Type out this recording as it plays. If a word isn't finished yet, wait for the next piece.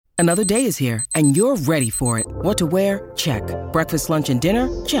Another day is here, and you're ready for it. What to wear? Check. Breakfast, lunch, and dinner?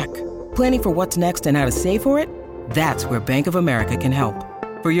 Check. Planning for what's next and how to save for it? That's where Bank of America can help.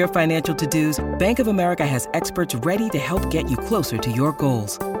 For your financial to-dos, Bank of America has experts ready to help get you closer to your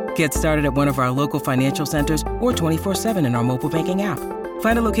goals. Get started at one of our local financial centers or 24/7 in our mobile banking app.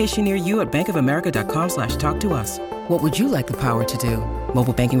 Find a location near you at bankofamerica.com/talktous. What would you like the power to do?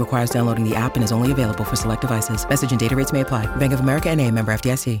 Mobile banking requires downloading the app and is only available for select devices. Message and data rates may apply. Bank of America N.A., member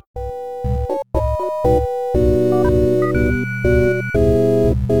FDIC.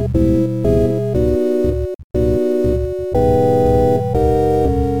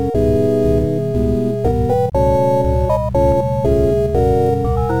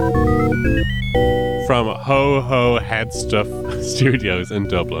 From Ho Ho Head Stuff Studios in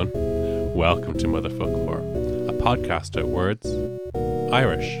Dublin, welcome to Motherfoclóir, a podcast about words,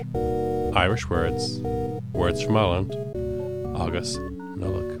 Irish words, words from Ireland, August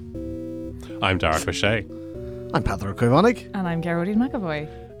Nollaig. I'm Darach O'Shea. I'm Patrick Koivonik. And I'm Geraldine McAvoy.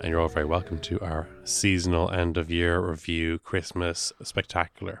 And you're all very welcome to our seasonal end-of-year review Christmas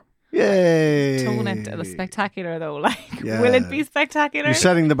spectacular. Yay! Tone it to the spectacular though, will it be spectacular? You're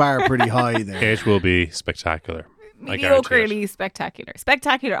setting the bar pretty high there. It will be spectacular. Mediocrely spectacular.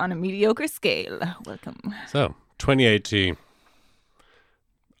 Spectacular on a mediocre scale. Welcome. So, 2018,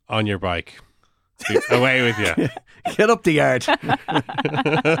 on your bike, away with you. Get up the yard.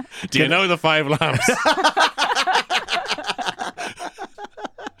 Do you know the 5 lamps?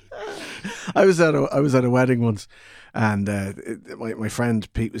 I was at a wedding once, and my friend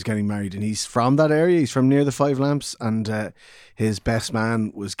Pete was getting married, and he's from that area. He's from near the 5 lamps, and his best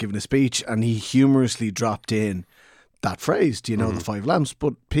man was giving a speech, and he humorously dropped in that phrase, "Do you know the 5 lamps?"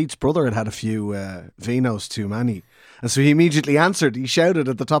 But Pete's brother had a few vinos too many, and so he immediately answered. He shouted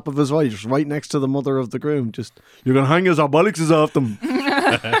at the top of his voice, right next to the mother of the groom, "Just, you're going to hang us our bollocks off them."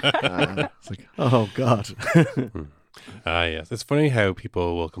 It's like, oh God. Yes. It's funny how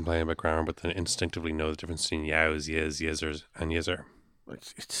people will complain about grammar, but then instinctively know the difference between yows, yiz, yizzers, and yizzer.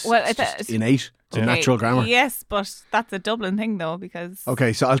 It's just innate. It's a natural grammar. Yes, but that's a Dublin thing though, because...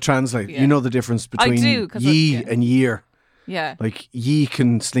 Okay, so I'll translate. Yeah. You know the difference between ye and year. Yeah. Like, ye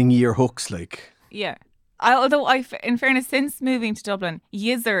can sling year hooks, like... Yeah. Although, in fairness, since moving to Dublin,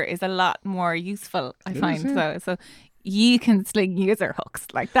 yizzer is a lot more useful, I find. So ye can sling user hooks.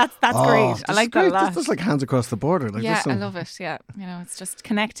 Like, that's great. I like that a lot. That's like hands across the border. Like, yeah, I love it. Yeah. You know, it's just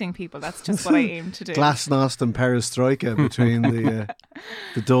connecting people. That's just what I aim to do. Glasnost and perestroika between the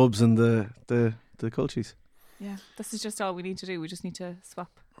dubs and the cultures. Yeah, this is just all we need to do. We just need to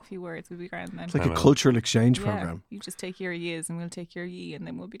swap a few words. We'll be grand then. It's like a cultural exchange program. You just take your ye's and we'll take your ye, and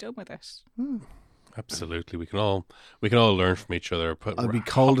then we'll be done with it. Absolutely. We can all learn from each other. I'll be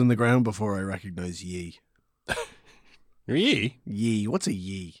cold in the ground before I recognise ye. You're ye? Ye. What's a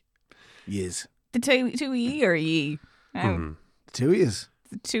ye? Yiz. The two ye or ye? The two ye's.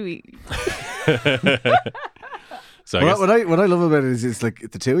 The two ye. So what I love about it is it's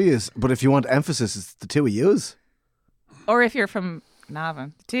like the two ye's, but if you want emphasis, it's the two of yous. Or if you're from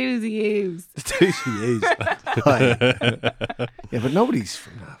Navan, the two of yous. The two of yous. Yeah, but nobody's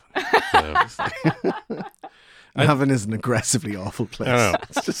from Navan. Navan is an aggressively awful place. I know.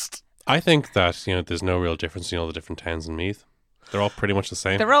 It's just... I think that, there's no real difference in all the different towns in Meath. They're all pretty much the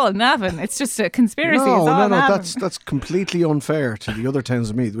same. They're all Navan. It's just a conspiracy. No, Navan. that's completely unfair to the other towns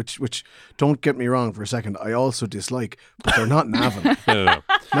of Meath, which don't get me wrong for a second, I also dislike, but they're not Navan. No.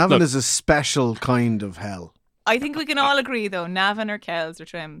 Navan is a special kind of hell. I think we can all agree, though, Navan or Kells or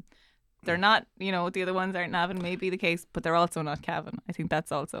Trim, they're not, the other ones aren't Navan, may be the case, but they're also not Cavan. I think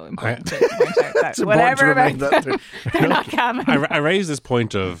that's also important to point out. That whatever about them, they're not Cavan. I raise this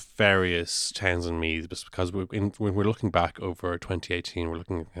point of various towns in Meath because when we're looking back over 2018, we're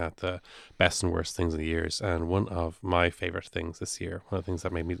looking at the best and worst things of the years. And one of my favourite things this year, one of the things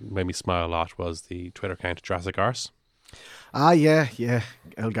that made me smile a lot, was the Twitter account Jurassic Arse. Ah, yeah.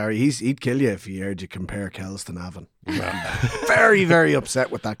 El Gary, he'd kill you if he heard you compare Kells to Navan. Very, very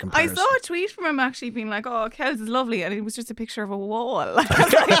upset with that comparison. I saw a tweet from him actually being like, "Oh, Kells is lovely," and it was just a picture of a wall.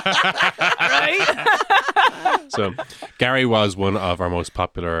 Right? So, Gary was one of our most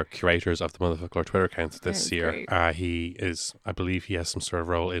popular curators of the Motherfoclóir Twitter accounts this year. He is, I believe, he has some sort of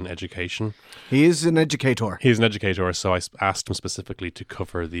role in education. He is an educator. He's an educator, so I asked him specifically to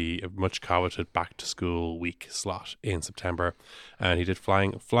cover the much coveted back to school week slot in September, and he did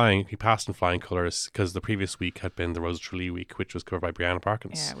flying. He passed in flying colours because the previous week had been the Rose Tralee week, which was covered by Brianna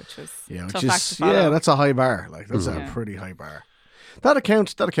Parkins. Yeah, which was that's a high bar. Like that's a pretty high bar. That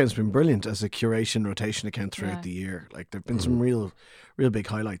account's been brilliant as a curation rotation account throughout the year. Like there've been some real big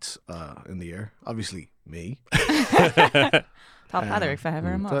highlights in the year. Obviously me. Top Heather, if I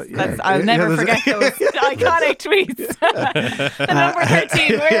ever must. yeah. I'll never forget those iconic tweets. The number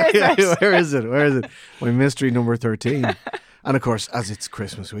 13, where is it? Where is it? My mystery number 13. And of course, as it's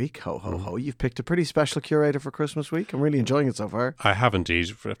Christmas week, ho, ho, ho, you've picked a pretty special curator for Christmas week. I'm really enjoying it so far. I have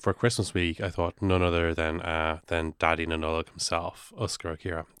indeed. For Christmas week, I thought none other than Daddy Nollaig himself, Oscar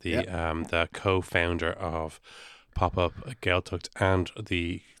Akira, the co-founder of Pop-Up, Gaeltacht, and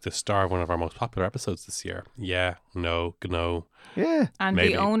the star of one of our most popular episodes this year. Yeah, no, Gno. Yeah. And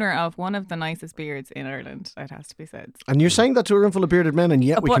maybe. the owner of one of the nicest beards in Ireland, it has to be said. And you're saying that to a room full of bearded men, and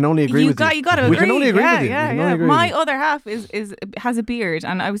yet we can only agree with you. You got to agree. We can only agree with you. Yeah. My other half has a beard,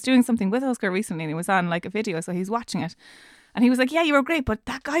 and I was doing something with Oscar recently, and he was on like a video, so he's watching it. And he was like, yeah, you were great, but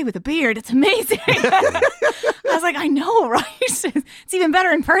that guy with the beard, it's amazing. I was like, I know, right? It's even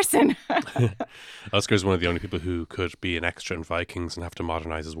better in person. Oscar's one of the only people who could be an extra in Vikings and have to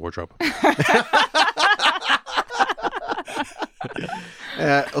modernise his wardrobe.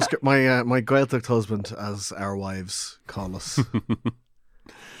 Oscar, my Gaeltacht husband, as our wives call us.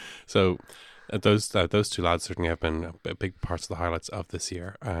 So those two lads certainly have been big parts of the highlights of this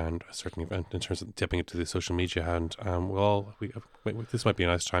year, and certainly in terms of dipping into the social media. And this might be a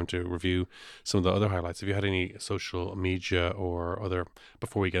nice time to review some of the other highlights. Have you had any social media or other,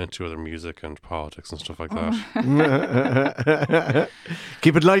 before we get into other music and politics and stuff like that?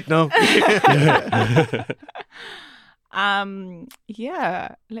 Keep it light now.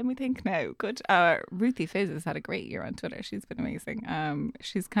 Yeah, let me think now. Good. Ruthie Fizz has had a great year on Twitter. She's been amazing.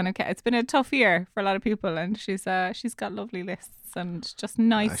 She's it's been a tough year for a lot of people, and she's got lovely lists and just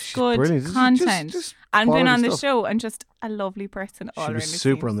nice, good brilliant. content, just and been on the stuff. show, and just a lovely person. She was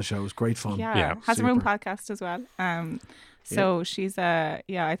super on the show. It was great fun. Yeah, has her own podcast as well. So she's I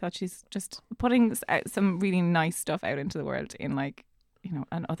thought she's just putting some really nice stuff out into the world in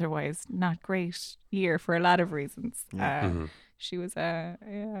an otherwise not great year for a lot of reasons. She was a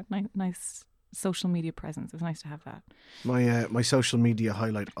nice social media presence. It was nice to have that. My social media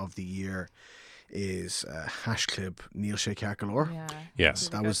highlight of the year is #Neil Sé Cearcolóir. Yes,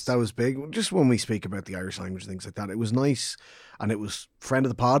 that was big. Just when we speak about the Irish language and things like that, it was nice, and it was friend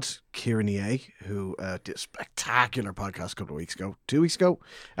of the pod, Ciara Ní, who did a spectacular podcast a couple of weeks ago, 2 weeks ago,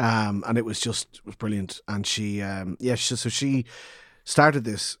 and it was brilliant. And she she started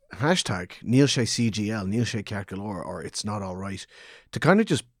this hashtag Neil Sé CGL, Neil Sé Cearcolóir, or It's Not All Right, to kind of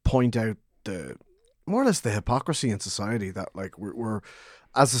just point out more or less the hypocrisy in society that we're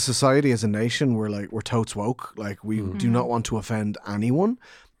as a society, as a nation, we're totes woke. Like, we do not want to offend anyone,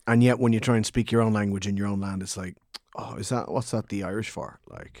 and yet when you try and speak your own language in your own land, it's like, oh, what's that the Irish for?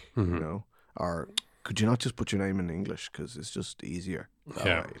 Or could you not just put your name in English because it's just easier that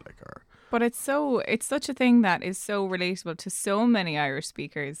way? But it's such a thing that is so relatable to so many Irish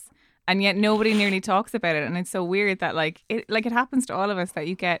speakers, and yet nobody nearly talks about it. And it's so weird that it happens to all of us, that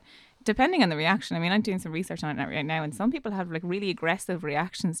you get, depending on the reaction. I mean, I'm doing some research on it right now, and some people have really aggressive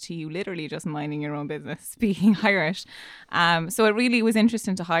reactions to you literally just minding your own business, speaking Irish. So it really was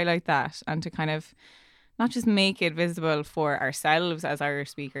interesting to highlight that, and to kind of not just make it visible for ourselves as Irish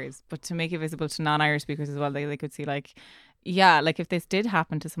speakers, but to make it visible to non-Irish speakers as well. They could see if this did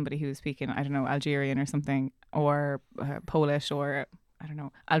happen to somebody who was speaking, I don't know, Algerian or something, or Polish, or I don't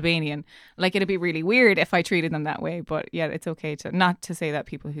know, Albanian, it'd be really weird if I treated them that way. But yeah, it's okay not to say that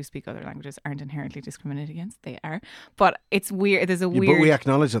people who speak other languages aren't inherently discriminated against. They are, but it's weird. There's a weird. But we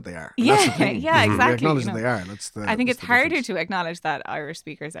acknowledge that they are. Yeah, exactly. We acknowledge that they are. I think it's harder to acknowledge that Irish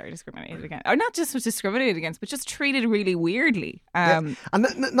speakers are discriminated against, or not just discriminated against, but just treated really weirdly. And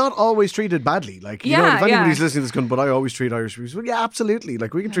not always treated badly. If anybody's listening to this going, but I always treat Irish speakers. Well, yeah, absolutely.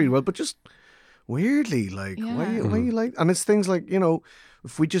 We can treat it well, but just weirdly. Why you like? And it's things like,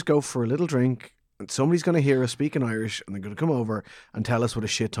 if we just go for a little drink and somebody's going to hear us speaking Irish and they're going to come over and tell us what a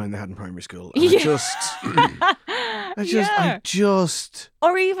shit time they had in primary school. And I just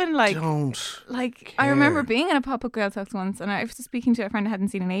or even don't I remember being in a pop-up Gaeltacht once, and I was speaking to a friend I hadn't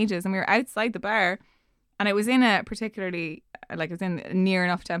seen in ages, and we were outside the bar, and it was in a particularly it was in near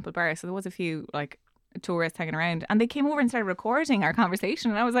enough Temple Bar, so there was a few tourists hanging around, and they came over and started recording our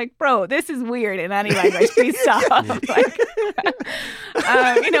conversation, and I was like, bro, this is weird in any language, please stop. We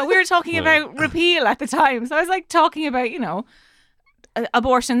were talking about repeal at the time, so I was talking about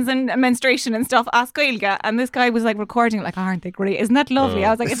abortions and menstruation and stuff, as Gaeilge, and this guy was recording aren't they great, isn't that lovely?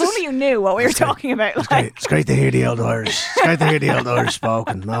 I was like, if only you knew what we were talking about. It's great to hear the old Irish. It's great to hear the old Irish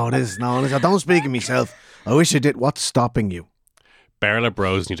spoken. No, it is. I don't speak it myself. I wish I did. What's stopping you? Barla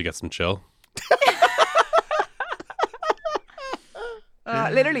bros need to get some chill.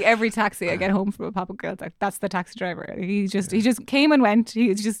 literally every taxi I get home from a pop-up girl, that's the taxi driver. He just came and went.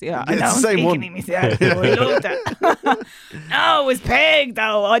 He's just I it's the same one. I love that. No, it was Peg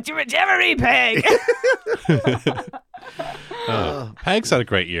though. Did you ever read Peg? Peg's had a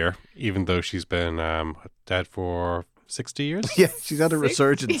great year, even though she's been dead for 60 years. Yeah, she's had a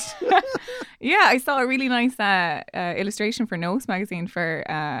resurgence. Yeah, I saw a really nice illustration for Nose magazine for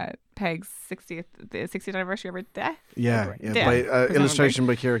Peg's 60th anniversary of her death. Yeah. By illustration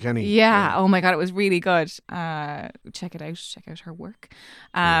by Ciara Kenny. Yeah. Oh my God, it was really good. Check it out. Check out her work.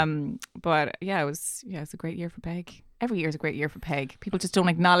 But yeah, it was a great year for Peg. Every year is a great year for Peg. People just don't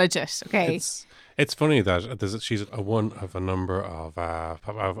acknowledge it. Okay. It's funny that she's one of a number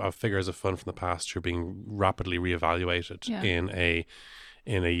of figures of fun from the past who are being rapidly reevaluated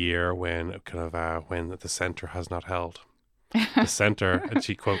in a year when when the centre has not held. The centre, and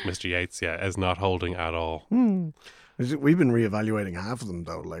she quote Mr. Yates, is not holding at all. We've been reevaluating half of them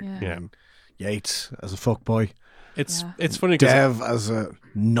though. Yates as a fuckboy. It's funny. Dev as a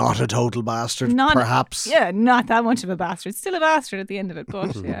not a total bastard, perhaps. Yeah, not that much of a bastard. Still a bastard at the end of it,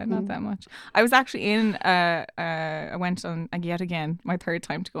 but not that much. I was actually I went on yet again my third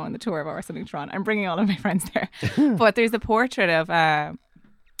time to go on the tour of Our Something Toronto. I'm bringing all of my friends there, but there's a portrait of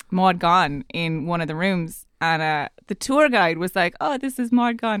Maud Gonne in one of the rooms, and the tour guide was like, "Oh, this is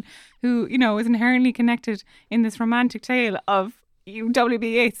Maud Gonne, who is inherently connected in this romantic tale of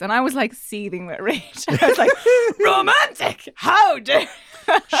W.B. Yeats," and I was like seething with rage. I was like, romantic? How dare?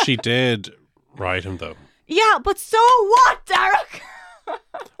 She did write him though. Yeah, but so what, Derek?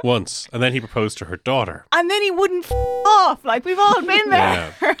 Once, and then he proposed to her daughter, and then he wouldn't off. Like, we've all been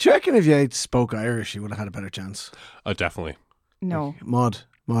there. Do you reckon if Yates spoke Irish, he would have had a better chance? Oh, definitely. No. Maud,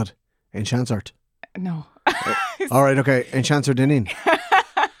 in Chancert. No. All right, okay, in Chancert Dinin.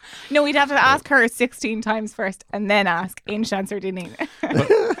 No, we'd have to ask her 16 times first and then ask in Chancert Dinin.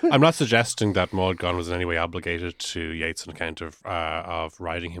 I'm not suggesting that Maud Gonne was in any way obligated to Yates on account of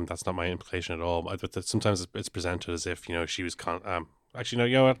writing him. That's not my implication at all. But sometimes it's presented as if she was actually, no,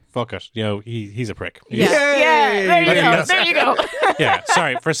 you know what? Fuck it. He's a prick. Yeah. There you go. Yeah.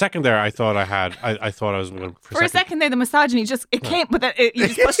 Sorry. For a second there, I thought I thought I was going to. For a second there, the misogyny came, but then you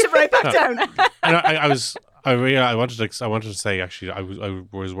just pushed it right back down. And I wanted to say actually I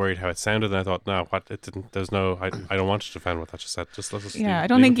was worried how it sounded, and I thought it didn't. There's no. I don't want to defend what that just said. Just let's. I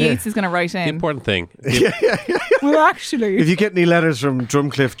don't think Yates is going to write in. The important thing. Well, actually, if you get any letters from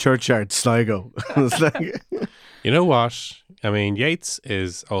Drumcliff Churchyard, Sligo, you know what? I mean, Yates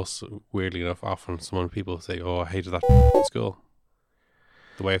is also, weirdly enough, often someone people say, "Oh, I hated that school."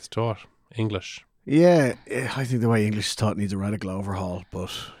 The way it's taught, English. Yeah, I think the way English is taught needs a radical overhaul.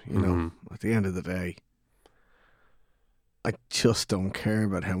 But at the end of the day, I just don't care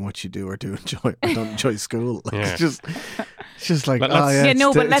about how much you do or do enjoy. I don't enjoy school. It's just like,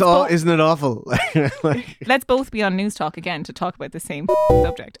 isn't it awful? Let's both be on News Talk again to talk about the same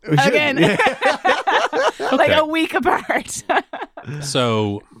subject again, like a week apart.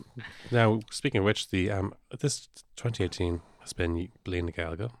 So now, speaking of which, this 2018 has been Blina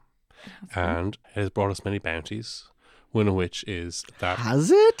Gaeilge, and it has brought us many bounties. One of which is that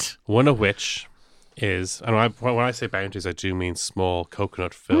One of which is, and when I say bounties, I do mean small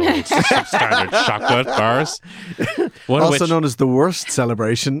coconut-filled standard chocolate bars. Also known as the worst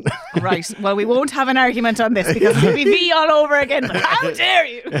celebration. Right. Well, we won't have an argument on this because it'll be V all over again. But how dare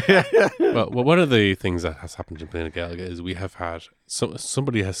you? Well, one of the things that has happened in Blina Gaeilge is we have had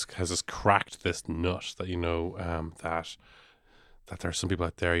somebody has cracked this nut that that there are some people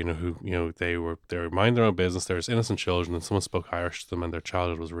out there, who they were minding their own business. There's innocent children, and someone spoke Irish to them, and their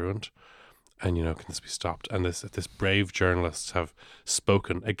childhood was ruined. And can this be stopped? And this brave journalists have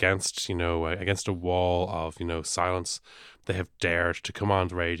spoken against against a wall of silence. They have dared to come on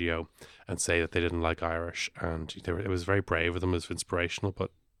the radio and say that they didn't like Irish, and it was very brave of them. It was inspirational,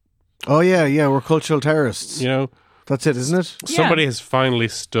 but we're cultural terrorists. That's it, isn't it? Somebody has finally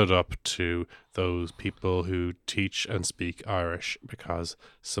stood up to those people who teach and speak Irish, because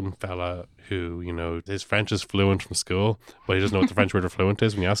some fella who, his French is fluent from school, but he doesn't know what the French word for fluent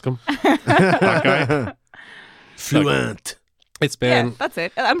is when you ask him. That guy. Fluent. It's been... Yeah, that's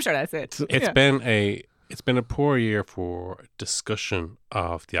it. I'm sure that's it. It's been a poor year for discussion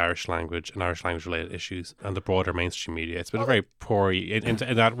of the Irish language and Irish language related issues and the broader mainstream media. It's been a very poor year in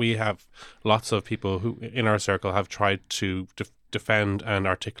that we have lots of people who in our circle have tried to defend and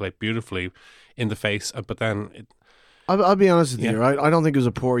articulate beautifully in the face, but then... I'll be honest with you, right? I don't think it was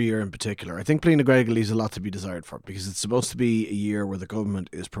a poor year in particular. I think Blina Gaeilge leaves a lot to be desired for, because it's supposed to be a year where the government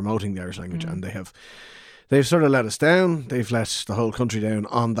is promoting the Irish language, and they've sort of let us down. They've let the whole country down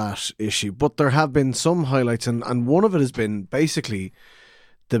on that issue. But there have been some highlights, and one of it has been basically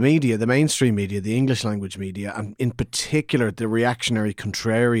the media, the mainstream media, the English language media, and in particular the reactionary,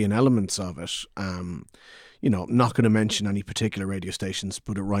 contrarian elements of it. Not going to mention any particular radio stations,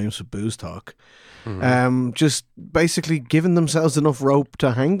 but it rhymes with booze talk. Just basically giving themselves enough rope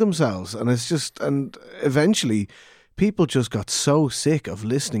to hang themselves, and eventually people just got so sick of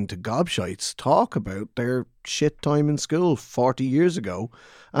listening to gobshites talk about their shit time in school 40 years ago.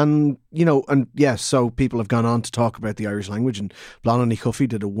 So people have gone on to talk about the Irish language, and Bláthnaí Cuffey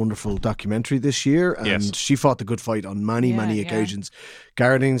did a wonderful documentary this year, and she fought the good fight on many occasions.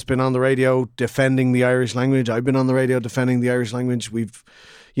 Gardine's been on the radio defending the Irish language. I've been on the radio defending the Irish language.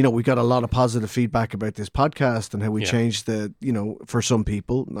 We got a lot of positive feedback about this podcast and how we changed for some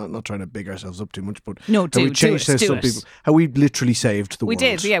people, not trying to big ourselves up too much, but how we literally saved the world.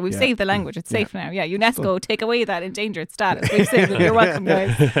 We did, we've saved the language. It's safe now. Yeah, UNESCO, take away that endangered status. We've saved it. You're welcome,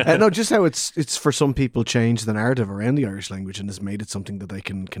 guys. Just how it's for some people changed the narrative around the Irish language and has made it something that they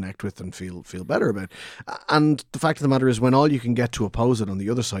can connect with and feel better about. And the fact of the matter is, when all you can get to oppose it on the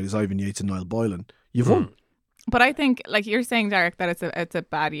other side is Ivan Yates and Niall Boylan, you've won. But I think, like you're saying, Derek, that it's a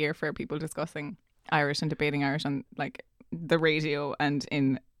bad year for people discussing Irish and debating Irish on like the radio and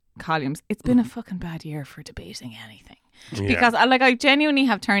in columns. It's been a fucking bad year for debating anything, because I genuinely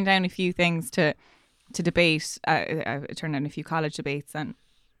have turned down a few things to debate. I turned down a few college debates and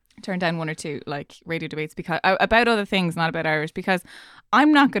turned down one or two like radio debates because about other things, not about Irish, because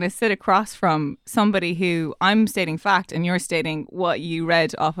I'm not going to sit across from somebody who I'm stating fact and you're stating what you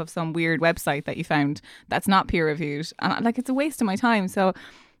read off of some weird website that you found that's not peer reviewed, and it's a waste of my time. So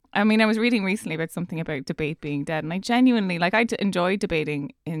I mean, I was reading recently about something about debate being dead, and I genuinely enjoyed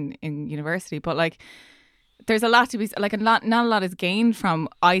debating in university, but there's a lot to be not a lot is gained from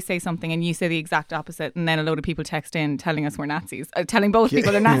I say something and you say the exact opposite, and then a load of people text in telling us we're Nazis, telling both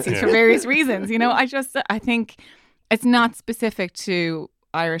people they're Nazis for various reasons. I think it's not specific to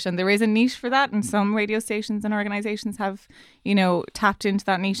Irish, and there is a niche for that, and some radio stations and organisations have tapped into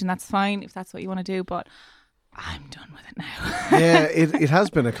that niche, and that's fine if that's what you want to do. But I'm done with it now. Yeah, it has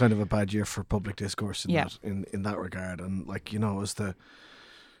been a kind of a bad year for public discourse in that regard, and we're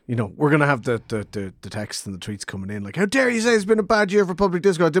going to have the texts and the tweets coming in like, how dare you say it's been a bad year for public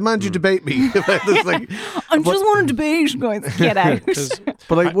discourse? I demand you debate me. I just want to debate, guys. Get out.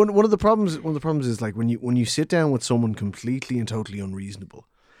 But one of the problems is when you sit down with someone completely and totally unreasonable,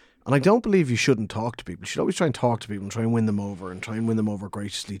 and I don't believe you shouldn't talk to people. You should always try and talk to people and try and win them over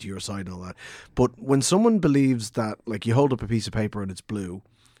graciously to your side and all that. But when someone believes that, like, you hold up a piece of paper and it's blue,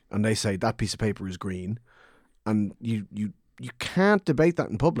 and they say that piece of paper is green, and you can't debate that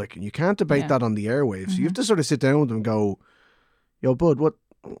in public, and you can't debate that on the airwaves. Mm-hmm. So you have to sort of sit down with them and go, yo, bud,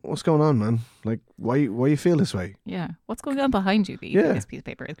 what's going on, man? Like, why you feel this way? Yeah. What's going on behind you that you think this piece of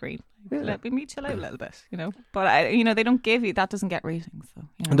paper is green? Let me chill out a little bit, But, they don't give you, that doesn't get ratings. So,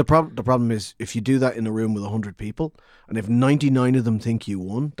 And the problem is, if you do that in a room with 100 people, and if 99 of them think you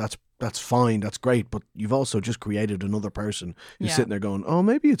won, that's fine, that's great. But you've also just created another person who's sitting there going, oh,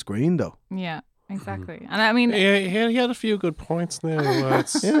 maybe it's green, though. Yeah. Exactly. And I mean, he had a few good points now.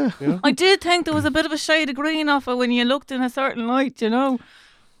 I did think there was a bit of a shade of green off it when you looked in a certain light, But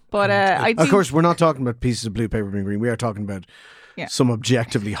of course, we're not talking about pieces of blue paper being green. We are talking about some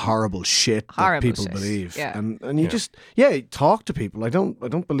objectively horrible shit that people believe. Yeah. And you just talk to people. I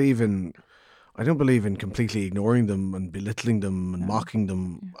don't believe in completely ignoring them and belittling them and mocking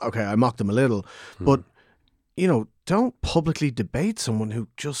them. Okay, I mock them a little, but don't publicly debate someone who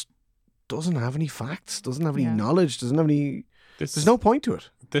just doesn't have any facts, doesn't have any knowledge, doesn't have any. There's no point to it.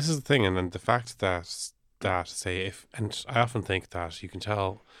 This is the thing, and the fact that and I often think that you can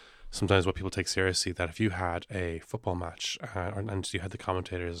tell sometimes what people take seriously, that if you had a football match and you had the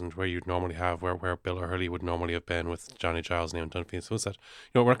commentators and where you'd normally have where Bill O'Hurley would normally have been with Johnny Giles and Eamon Dunphy, and so said,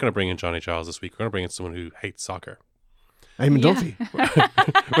 we're not going to bring in Johnny Giles this week. We're going to bring in someone who hates soccer. Eamon Dunphy.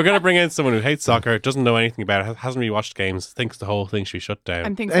 We're going to bring in someone who hates soccer, doesn't know anything about it, hasn't really watched games, thinks the whole thing should be shut down,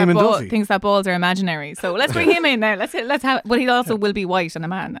 and thinks that balls are imaginary. So let's bring him in now. Let's have. Well, he also will be white and a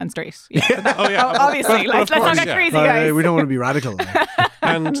man and straight. Obviously. Let's not get crazy, guys. We don't want to be radical.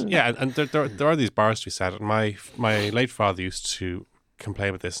 And there are these bars to be said. And my late father used to complain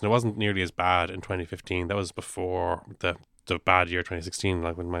about this, and it wasn't nearly as bad in 2015. That was before the bad year 2016,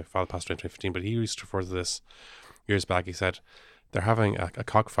 like when my father passed away in 2015. But he used to refer to this. Years back, he said they're having a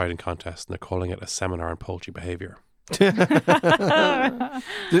cockfighting contest and they're calling it a seminar on poultry behaviour.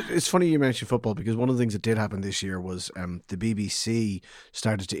 It's funny you mentioned football, because one of the things that did happen this year was the BBC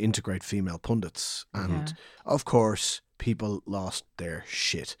started to integrate female pundits, and of course people lost their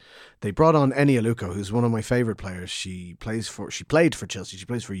shit. They brought on Eni Aluko, who's one of my favourite players. She played for Chelsea, she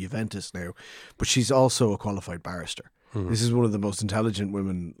plays for Juventus now, but she's also a qualified barrister. This is one of the most intelligent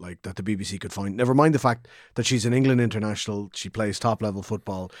women like that the BBC could find. Never mind the fact that she's an England international. She plays top level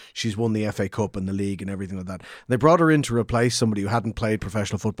football. She's won the FA Cup and the league and everything like that. They brought her in to replace somebody who hadn't played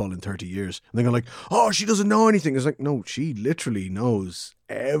professional football in 30 years. And they're going like, oh, she doesn't know anything. It's like, no, she literally knows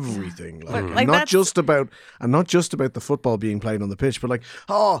everything. Like not just about the football being played on the pitch, but like,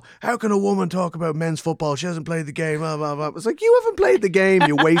 oh, how can a woman talk about men's football? She hasn't played the game. Blah, blah, blah. It's like, you haven't played the game,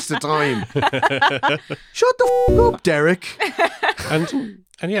 you waste of time. Shut the up, Derek. And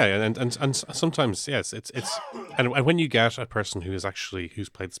sometimes yes, it's and when you get a person who's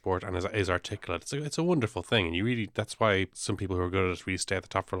played the sport and is articulate, it's a wonderful thing, and that's why some people who are good at it really stay at the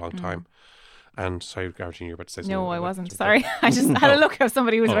top for a long time. And sorry, Garrett, you were about to say something. No, I wasn't. Sorry. I just had a look at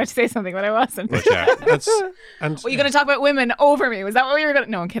somebody who was about to say something, but I wasn't. But yeah, were you going to talk about women over me? Was that what you were going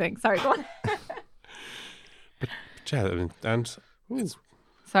to... No, I'm kidding. Sorry, go on. but yeah, and...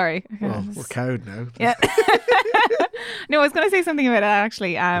 Sorry. Oh, we're cowed now. Yeah. No, I was going to say something about it,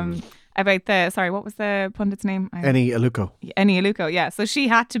 actually. About what was the pundit's name? Eni Aluko, yeah. So she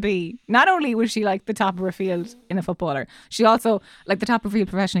had to be, not only was she like the top of her field in a footballer, she also like the top of her field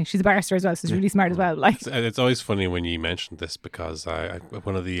professionally. She's a barrister as well, so she's really smart as well. Like, it's always funny when you mentioned this, because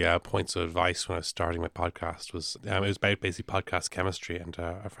one of the points of advice when I was starting my podcast was it was about basically podcast chemistry, and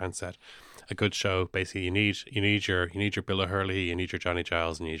a friend said a good show basically you need your Bill O'Hurley, you need your Johnny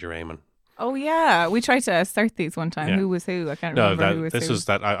Giles, and you need your Eamon. Oh yeah, we tried to start these one time. Yeah. Who was who? I can't remember who was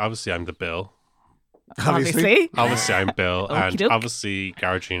who. Obviously I'm the Bill. Obviously I'm Bill, and obviously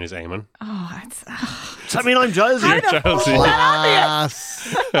Garagine is Eamon. Oh, it's. Does that mean I'm Gilesy? You're Gilesy.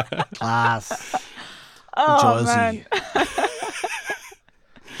 Class. Oh man.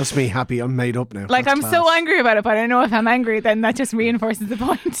 That's me happy. I'm made up now. Like, that's I'm class. so angry about it, but I know if I'm angry, then that just reinforces the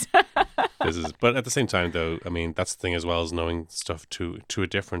point. But at the same time, though, I mean, that's the thing as well, as knowing stuff to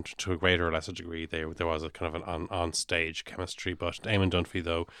a greater or lesser degree. There was a kind of an on stage chemistry, but Eamon Dunphy,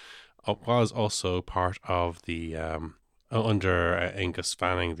 though, was also part of the under Angus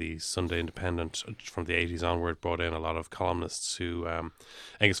Fanning, the Sunday Independent from the 80s onward, brought in a lot of columnists who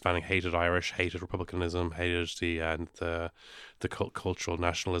Angus Fanning hated Irish, hated republicanism, hated the cultural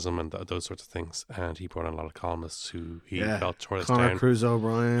nationalism and those sorts of things, and he brought in a lot of columnists who he felt tore this down. Cruiser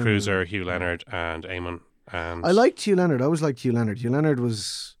O'Brien, Hugh Leonard, and Eamon. And I liked Hugh Leonard. I always liked Hugh Leonard. Hugh Leonard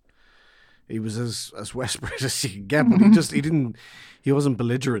was as West British as you can get, but he wasn't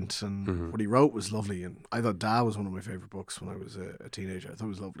belligerent, and what he wrote was lovely. And I thought Da was one of my favourite books when I was a teenager. I thought it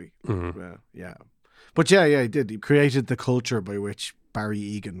was lovely. Yeah. But he did. He created the culture by which Barry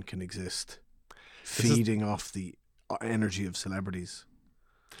Egan can exist, feeding off the energy of celebrities.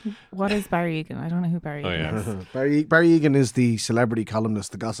 What is Barry Egan? I don't know who Barry Egan is. Barry Egan is the celebrity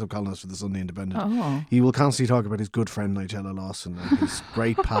columnist, the gossip columnist for the Sunday Independent. Oh. He will constantly talk about his good friend Nigella Lawson and his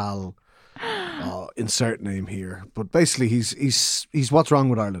great pal. Insert name here, but basically he's What's Wrong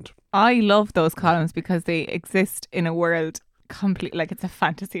with Ireland. I love those columns because they exist in a world complete, like it's a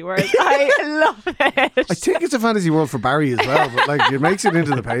fantasy world. I love it. I think it's a fantasy world for Barry as well, but like it makes it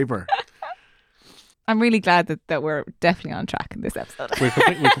into the paper. I'm really glad that we're definitely on track in this episode. We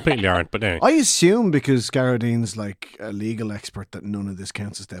completely aren't, but anyway. I assume because Garadine's like a legal expert that none of this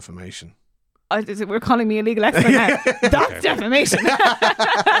counts as defamation. We're calling me a legal expert now. That's defamation.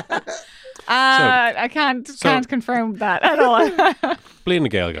 I can't confirm that at all. Blaine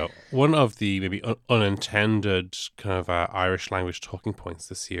and Gaeilge, one of the maybe unintended kind of Irish language talking points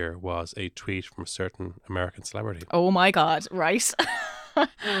this year was a tweet from a certain American celebrity. Oh my God, right.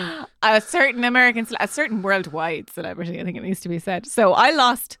 A certain worldwide celebrity, I think it needs to be said. So I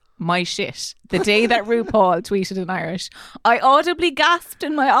lost my shit the day that RuPaul tweeted in Irish. I audibly gasped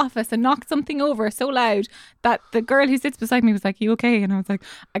in my office and knocked something over so loud that the girl who sits beside me was like, "You okay?" And I was like,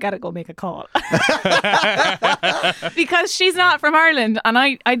 "I gotta go make a call." Because she's not from Ireland, and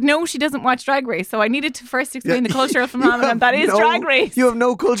I know she doesn't watch Drag Race, so I needed to first explain the cultural phenomenon that is Drag Race. You have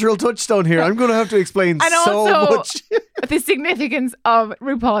no cultural touchstone here. I'm going to have to explain and so also much. The significance of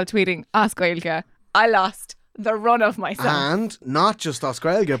RuPaul tweeting Ask Gaeilge. I lost the run of myself. And not just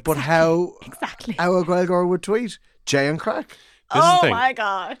Oscar, but how Gaeilge would tweet Jay and Crack. Oh my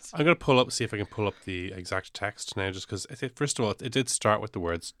God. I'm going to see if I can pull up the exact text now, just because first of all, it did start with the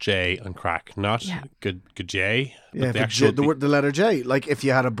words Jay and Crack, not good Jay. Yeah, the letter J. Like if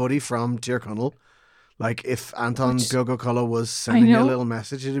you had a buddy from Tyrconnell, like if Anton Biogo-Culloh was sending you a little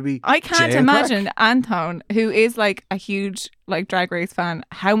message, it'd be I can't Jay and imagine Crack. Anton, who is like a huge like Drag Race fan,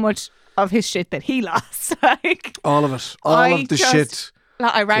 how much of his shit that he lost. Like all of it. All of the shit.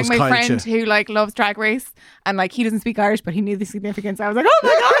 I rang my friend who like loves Drag Race, and like he doesn't speak Irish, but he knew the significance. I was like, "Oh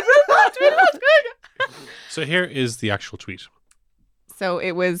my God, RuPaul." So here is the actual tweet. So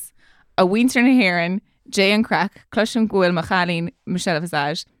it was a Weenster na Héireann Jay and Crack, Clusham Gwil Machalin, Michelle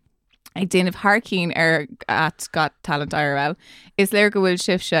Visage, ag déanamh Harkeen at Got Talent IRL, is léir go bhfuil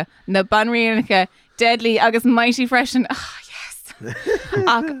sibse na banríonacha deadly agus mighty freshen. Yes.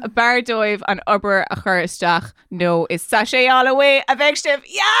 Ach bardóibh an obair a chur isteach. No, is sachet all away a vegstive.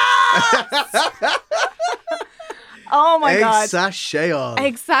 Yes! Oh my God. Sachet all.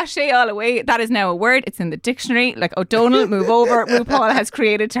 Egg sachet all away. That is now a word. It's in the dictionary. Like O'Donnell, move over. RuPaul has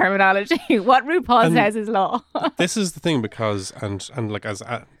created terminology. What RuPaul says is law. This is the thing, because and like as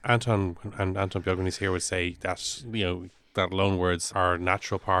Anton Bjork, when he's here, would say that, you know, that loan words are a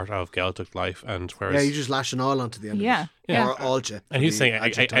natural part of Gaelic life, and whereas you just lash an all onto the end Yeah. of it. Yeah. Or alge. and he was saying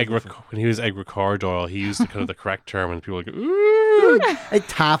when he was egg record oil, he used the kind of the correct term, and people would go, ooh, Ag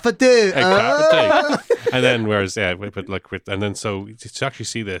taffadoo. and then whereas and then so to actually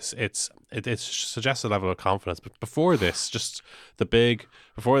see this, it suggests a level of confidence. But before this, the big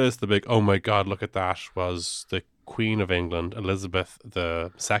oh my God, look at that, was the Queen of England, Elizabeth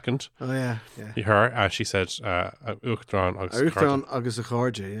II. Oh yeah. Her, she said, Uchtran agus a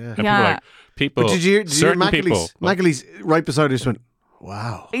Chorja, yeah. And people were like, people. But did you hear certain people. Macauley's right beside her just went,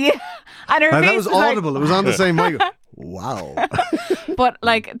 wow. Yeah. And her Now, face that was audible. Like, it was on the same mic. Wow. but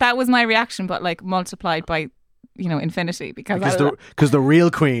like that was my reaction, but like multiplied by, you know, infinity, because the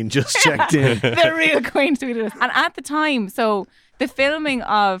real Queen just checked in. the real Queen tweeted us. And at the time, so the filming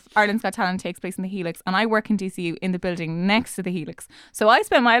of Ireland's Got Talent takes place in the Helix, and I work in DCU in the building next to the Helix. So I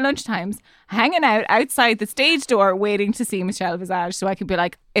spend my lunchtimes hanging out outside the stage door waiting to see Michelle Visage, so I could be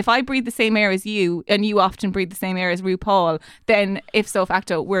like, if I breathe the same air as you, and you often breathe the same air as RuPaul, then if so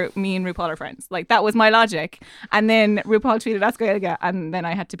facto, me and RuPaul are friends. Like, that was my logic. And then RuPaul tweeted, that's Gaeilge, and then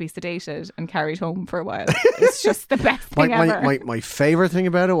I had to be sedated and carried home for a while. It's just the best thing ever. My favourite thing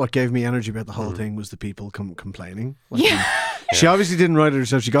about it, what gave me energy about the whole thing, was the people complaining. Like, she obviously didn't write it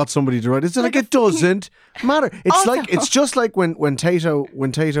herself. She got somebody to write it. It's like it doesn't matter. It's also, like it's just like when Tato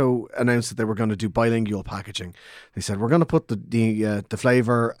announced that they were going to do bilingual packaging. They said, we're going to put the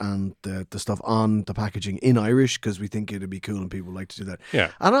flavour and the stuff on the packaging in Irish because we think it'd be cool and people like to do that.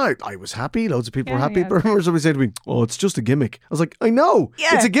 Yeah. And I was happy. Loads of people were happy. But I remember somebody said to me, oh, it's just a gimmick. I was like, I know.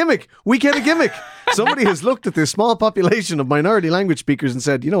 Yeah. It's a gimmick. We get a gimmick. Somebody has looked at this small population of minority language speakers and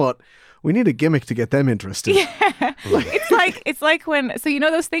said, you know what? We need a gimmick to get them interested. Yeah. It's like when, so you know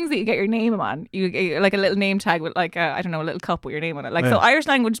those things that you get your name on, you get like a little name tag with like a little cup with your name on it. Like, so Irish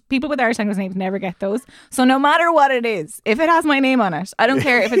language, people with Irish language names never get those. So no matter what it is, if it has my name on it, I don't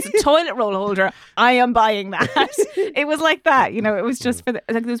care if it's a toilet roll holder, I am buying that. It was like that, you know, it was just for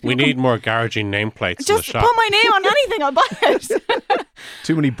like those people. We need more garaging nameplates in the just shop. put my name on anything, I'll buy it.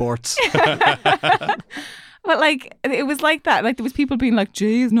 Too many borts. But like, it was like that. Like, there was people being like,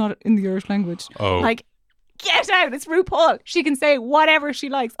 Jay is not in the Irish language. Oh. Like, get out. It's RuPaul. She can say whatever she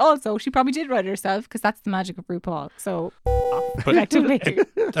likes. Also, she probably did write it herself because that's the magic of RuPaul. So, effectively.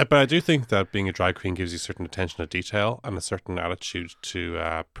 But I do think that being a drag queen gives you certain attention to detail and a certain attitude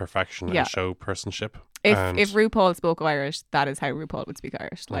to perfection and show personship. If RuPaul spoke Irish, that is how RuPaul would speak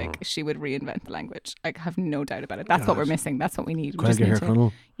Irish. Like, she would reinvent the language. I have no doubt about it. That's what we're missing. That's what we need. We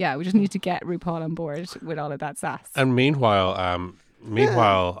just need to get RuPaul on board with all of that sass. And meanwhile, on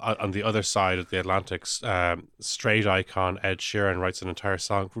the other side of the Atlantic, straight icon Ed Sheeran writes an entire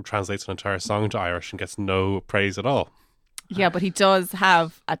song, translates an entire song into Irish and gets no praise at all. Yeah, but he does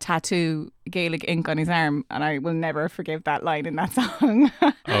have a tattoo, Gaelic ink on his arm, and I will never forgive that line in that song.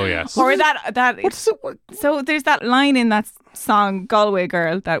 Oh yes. Or so there's that line in that song, Galway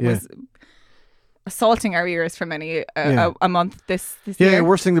Girl, that was assaulting our ears for many a month this year. Yeah,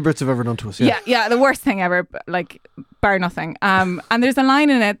 worst thing the Brits have ever done to us. Yeah, the worst thing ever, like, bar nothing. And there's a line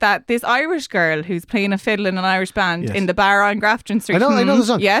in it that this Irish girl who's playing a fiddle in an Irish band in the bar on Grafton Street. I know the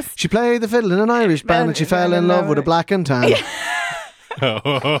song. Yes. She played the fiddle in an Irish band and she fell in love with a black and tan.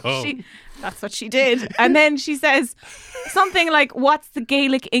 That's what she did. And then she says something like, what's the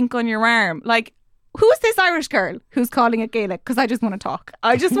Gaelic ink on your arm? Like, who's this Irish girl who's calling it Gaelic? Because I just want to talk.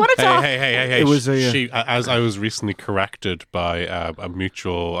 Hey. It was as I was recently corrected by a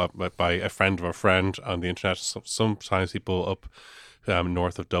mutual, by a friend of a friend on the internet. Sometimes people up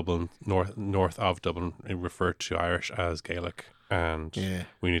north of Dublin refer to Irish as Gaelic, and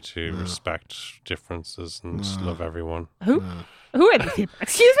we need to respect differences and love everyone. Who are these people?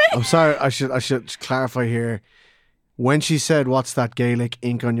 Excuse me? I'm sorry. I should clarify here. When she said, what's that Gaelic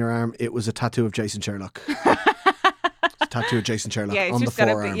ink on your arm? It was a tattoo of Jason Sherlock. It's a tattoo of Jason Sherlock on the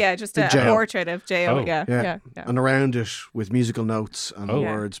forearm. Just a portrait of J.O. Yeah. And around it with musical notes and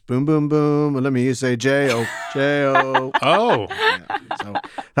words, boom, boom, boom. And let me say J.O. J.O. Oh. So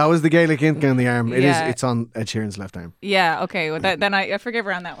that was the Gaelic ink on the arm. It's on Ed Sheeran's left arm. Yeah, okay. Well, then I forgive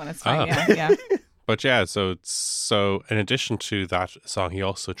her on that one. It's fine. Yeah. But yeah, so in addition to that song, he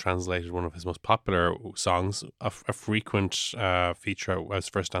also translated one of his most popular songs, a frequent feature at his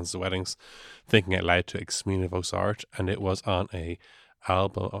first dances at weddings, Thinking Out Loud to Exmina Vosart, and it was on a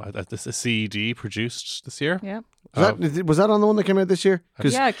album, a CD produced this year. Yeah. Was that on the one that came out this year?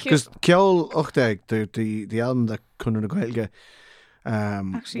 Yeah, because Ceol Uchtag, the album that Connor na Gaeilge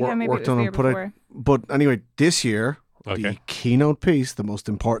maybe worked it was on the and year put out. before. But anyway, this year, Okay. the keynote piece, the most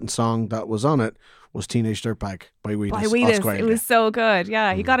important song that was on it, was Teenage Dirtbag by Wheatus. By Wheatus. It was so good.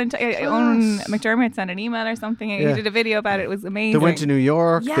 Yeah, he got into Owen McDermott sent an email or something. And Yeah. He did a video about it. It was amazing. They went to New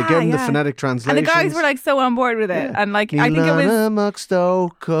York. Yeah, they gave him the yeah. phonetic translations. And the guys were like so on board with it. And like I think it was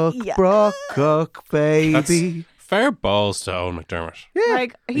Muxto cook Yeah. bro cook baby. That's fair balls to Owen McDermott. Yeah,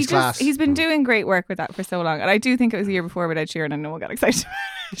 like he's class. he's been doing great work with that for so long. And I do think it was the year before with Ed Sheeran and no one got excited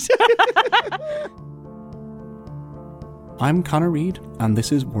about it. I'm Connor Reid, and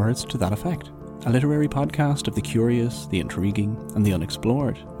this is Words to That Effect, a literary podcast of the curious, the intriguing, and the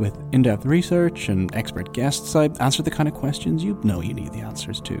unexplored. With in-depth research and expert guests, I answer the kind of questions you know you need the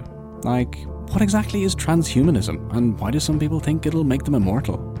answers to. Like, what exactly is transhumanism, and why do some people think it'll make them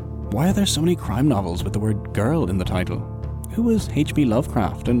immortal? Why are there so many crime novels with the word girl in the title? Who was H.P.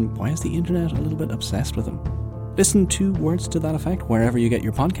 Lovecraft, and why is the internet a little bit obsessed with him? Listen to Words to That Effect wherever you get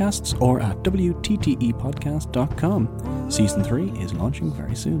your podcasts or at wttepodcast.com. Season 3 is launching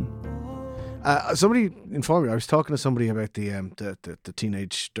very soon. Somebody informed me. I was talking to somebody about the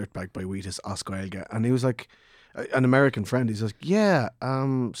Teenage Dirtbag by Wheatus Osgoilga, and he was like, an American friend. He's like, yeah,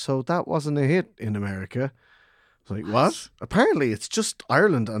 so that wasn't a hit in America. I was like, what? Apparently, it's just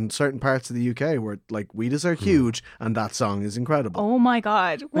Ireland and certain parts of the UK where like Wheatus are huge, and that song is incredible. Oh my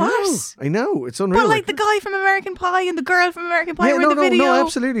God. What? I know. It's unreal. But like the guy from American Pie and the girl from American Pie were in the video. No,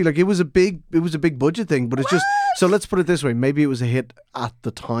 absolutely. Like it was a big budget thing, but it's just, so let's put it this way. Maybe it was a hit at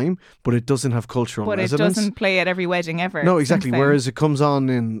the time, but it doesn't have cultural But resonance. it doesn't play at every wedding ever. No, exactly. since then. Whereas it comes on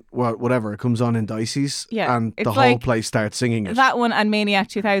in, well, whatever, it comes on in Dicey's, Yeah, and it's the whole like place starts singing it. that one and Maniac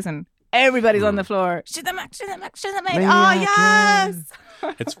 2000. Everybody's on the floor. She's a Mac. Oh Maniac, yes.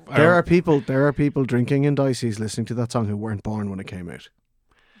 It's There are people drinking in Dicey's listening to that song who weren't born when it came out.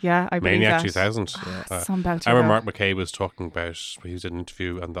 Yeah, I believe Maniac that. 2000. Some about I to remember go. Mark McCabe was talking about, he did an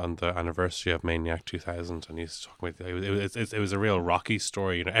interview on the anniversary of Maniac 2000, and he's talking about it was a real Rocky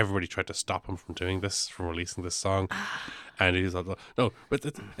story. You know, everybody tried to stop him from doing this, from releasing this song, and he's like, no, but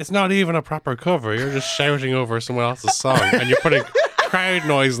it's not even a proper cover. You're just shouting over someone else's song, and you're putting crowd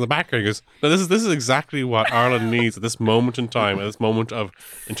noise in the background. He goes, no, this is exactly what Ireland needs at this moment in time, at this moment of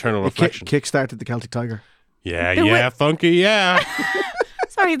internal reflection. Kick-started the Celtic Tiger. Yeah, funky, yeah.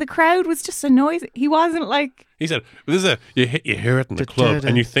 Sorry, the crowd was just a noise. He wasn't like. He said, "This is you hear it in the club,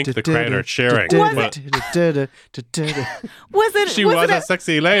 and you think the crowd are cheering." But Was it? she was it a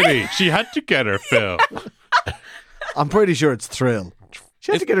sexy lady. She had to get her fill. I'm pretty sure it's Thrill.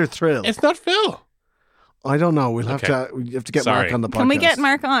 She had to get her thrill. It's not Phil. I don't know. We have to get Sorry. Mark on the podcast. Can we get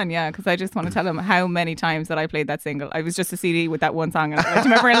Mark on? Yeah, because I just want to tell him how many times that I played that single. I was just a CD with that one song. And I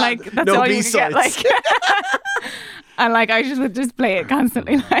remember, like, that's No all you could get. Like, and like I just would just play it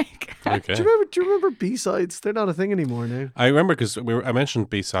constantly. Like, Okay. Do you remember B-sides? They're not a thing anymore now. I remember because I mentioned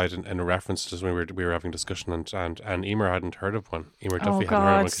B-side in a reference to when we were having a discussion, and Emer hadn't heard of one. Emer Duffy hadn't heard of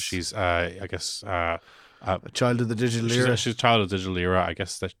one because she's I guess. A child of the digital era. She's a child of the digital era. I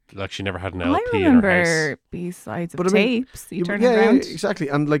guess that like she never had an I LP in her remember house. B-sides of But I mean, tapes. You turn yeah, it around. exactly.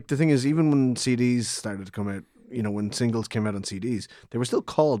 And like the thing is, even when CDs started to come out, you know, when singles came out on CDs, they were still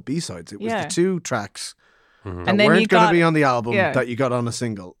called B-sides. It was Yeah. the two tracks that And then you weren't going to got- be on the album yeah. that you got on a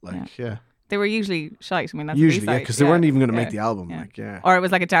single. Like, yeah. They were usually shite. I mean, that's Usually, a yeah, B-side. because they weren't even going to Yeah. make the album. Yeah. Like, yeah. Or it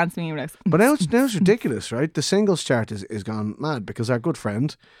was like a dance meme. Like, But now it's ridiculous, right? The singles chart is gone mad because our good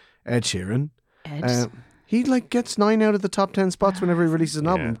friend, Ed Sheeran, he like gets 9 out of the top 10 spots whenever he releases an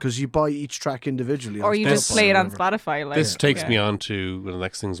album because you buy each track individually. or on you Spotify just play it or on whatever. Spotify. Like, This takes yeah. me on to one of the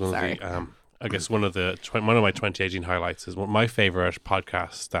next things. One of the I guess one of my 2018 highlights is my favorite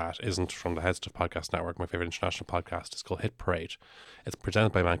podcast that isn't from the Head Stuff Podcast Network. My favorite international podcast is called Hit Parade. It's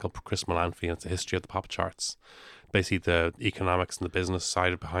presented by a man called Chris Molanphy, and it's a history of the pop charts. Basically, the economics and the business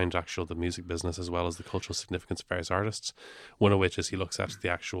side behind the music business, as well as the cultural significance of various artists. One of which is he looks at the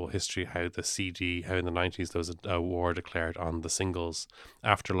actual history, how in the 90s there was a war declared on the singles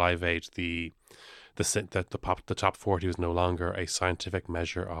after Live Aid. The top 40 was no longer a scientific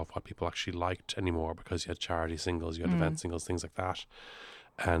measure of what people actually liked anymore, because you had charity singles, you had event singles, things like that.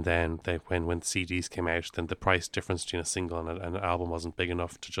 And then when CDs came out, then the price difference between a single and an album wasn't big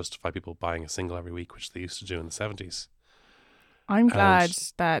enough to justify people buying a single every week, which they used to do in the 70s. I'm glad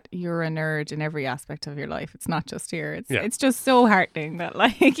that you're a nerd in every aspect of your life. It's not just here. It's just so heartening that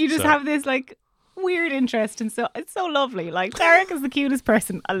like you just have this like weird interest, and so it's so lovely. Like Derek is the cutest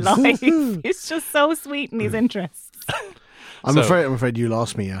person alive. He's just so sweet in his interests. I'm afraid you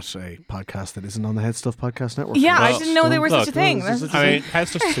lost me at a podcast that isn't on the Head Stuff Podcast Network. Yeah, I didn't know there was such a thing. I mean, Head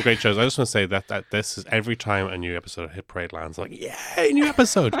Stuff is some great shows. I just want to say that this is every time a new episode of Hit Parade lands, like, yay, new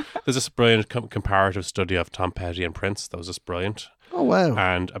episode. There's this brilliant comparative study of Tom Petty and Prince that was just brilliant. Oh wow!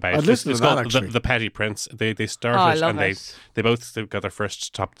 And about I'd listen to that, called actually. the Petty Prince. They started and it. they both got their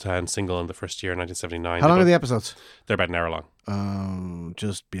first top 10 single in the first year in 1979. How long are the episodes? They're about an hour long.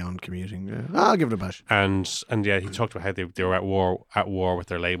 Just beyond commuting. Yeah. I'll give it a bash. And yeah, he talked about how they were at war with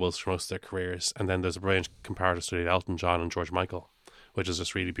their labels for most of their careers. And then there's a brilliant comparative study of Elton John and George Michael, which is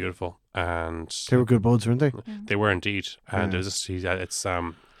just really beautiful. And They were good buds, weren't they? they were indeed. And it was just it's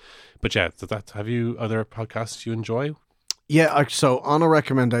but yeah, have you other podcasts you enjoy? Yeah, so on a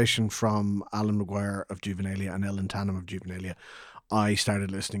recommendation from Alan McGuire of Juvenilia and Ellen Tannum of Juvenilia, I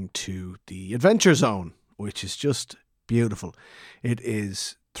started listening to The Adventure Zone, which is just beautiful. It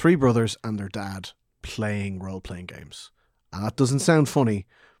is three brothers and their dad playing role-playing games. And that doesn't sound funny,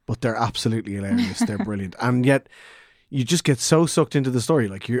 but they're absolutely hilarious. They're brilliant. And yet you just get so sucked into the story.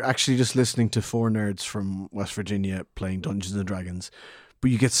 Like you're actually just listening to four nerds from West Virginia playing Dungeons and Dragons,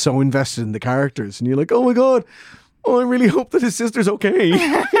 but you get so invested in the characters and you're like, oh my God, oh, I really hope that his sister's okay.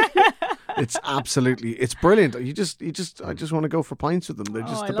 It's brilliant. I just want to go for pints with them. They're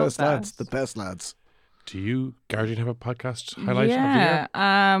just the best lads. The best lads. Do you, Guardian, have a podcast highlight of the year? Yeah,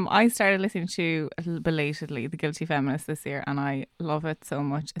 I started listening to belatedly The Guilty Feminist this year, and I love it so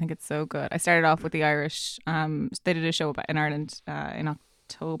much. I think it's so good. I started off with the Irish. They did a show in Ireland in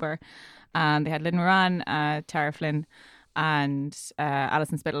October, and they had Lynn Moran, Tara Flynn, and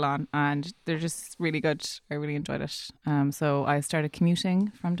Alison Spittle on, and they're just really good. I really enjoyed it. So I started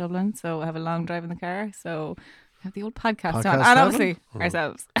commuting from Dublin, so I have a long drive in the car. So I have the old podcast on, and obviously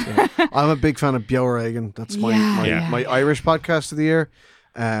ourselves. Yeah. I'm a big fan of Beo Reagan. That's my Irish podcast of the year.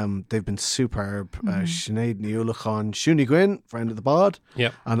 They've been superb. Sinead Niulachan, Shuni Gwyn, friend of the pod,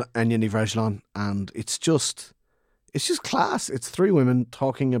 and Anya Ní Bhreisleán, and it's just class. It's three women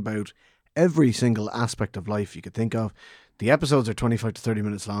talking about every single aspect of life you could think of. The episodes are 25 to 30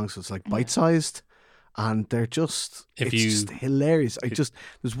 minutes long, so it's like bite-sized, and they're just just hilarious.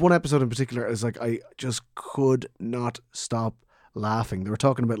 There's one episode in particular, I just could not stop laughing. They were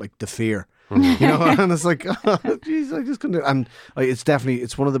talking about like the fear, you know, and it's like, oh, geez, I just couldn't do it. And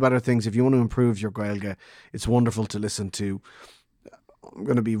it's one of the better things if you want to improve your Gaeilge. It's wonderful to listen to. I'm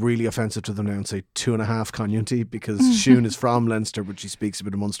going to be really offensive to them now and say 2.5 Conyunty, because Siún is from Leinster, but she speaks a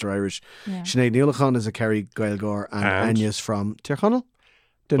bit of Munster Irish. Yeah. Sinead Niulachan is a Kerry Gaeilgeoir, and Anya's from Tirchonell.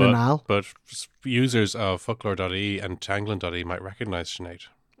 But users of folklore.ie and Tanglan.ie might recognise Sinead.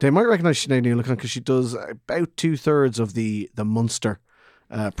 They might recognise Sinead Niulachan because she does about 2/3 of the Munster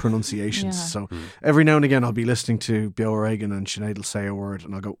pronunciations. Yeah. So every now and again I'll be listening to Beo Regan and Sinead will say a word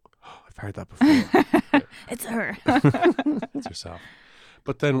and I'll go, oh, I've heard that before. It's her. It's herself.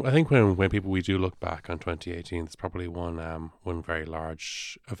 But then I think when we do look back on 2018, there's probably one very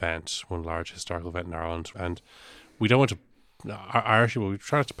large event, one large historical event in Ireland, and we don't want to. Irish people, we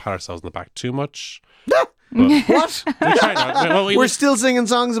try not to pat ourselves on the back too much. What? We try not. We're still singing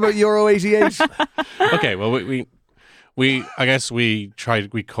songs about Euro 88. Okay, well we I guess we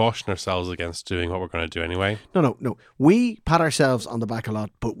caution ourselves against doing what we're going to do anyway. No. We pat ourselves on the back a lot,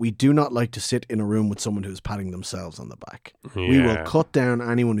 but we do not like to sit in a room with someone who's patting themselves on the back. Yeah. We will cut down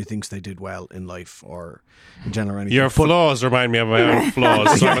anyone who thinks they did well in life or in general anything. Your flaws remind me of my own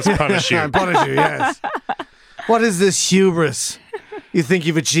flaws, so I must punish you. I punish you, yes. What is this hubris? You think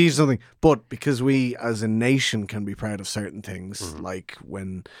you've achieved something, but because we as a nation can be proud of certain things, like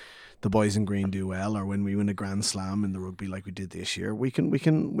when the boys in green do well, or when we win a Grand Slam in the rugby like we did this year, we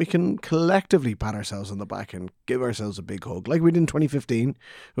can collectively pat ourselves on the back and give ourselves a big hug, like we did in 2015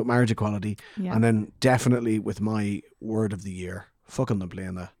 with marriage equality, and then definitely with my word of the year, fucking the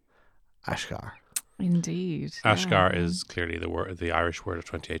Blaena, Ashgar. Indeed. Ashgar is clearly the Irish word of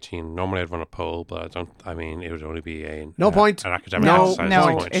 2018. Normally I'd run a poll, but it would only be an academic exercise.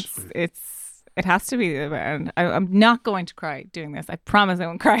 No, it has to be, and I'm not going to cry doing this. I promise I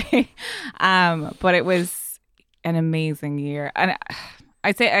won't cry. But it was an amazing year, and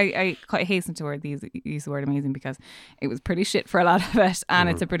I'd say I quite hasten to use the word amazing because it was pretty shit for a lot of it, and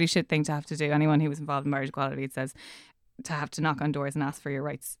it's a pretty shit thing to have to do. Anyone who was involved in marriage equality, it says to have to knock on doors and ask for your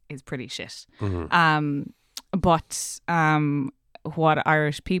rights is pretty shit. But what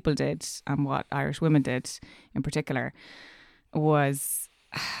Irish people did and what Irish women did in particular was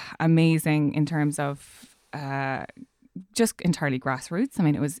amazing in terms of just entirely grassroots. I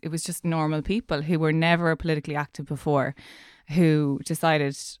mean, it was just normal people who were never politically active before, who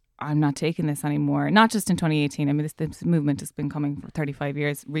decided, I'm not taking this anymore. Not just in 2018. I mean, this movement has been coming for 35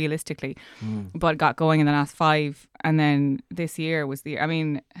 years, realistically, but got going in the last 5. And then this year was the year. I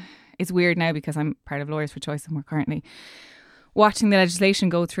mean, it's weird now because I'm part of Lawyers for Choice and we're currently watching the legislation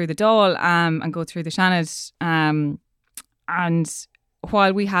go through the Dáil and go through the Seanad. And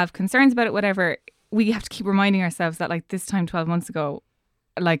while we have concerns about it, whatever, we have to keep reminding ourselves that like this time 12 months ago,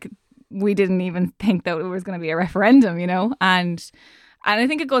 like we didn't even think that it was going to be a referendum, you know? And I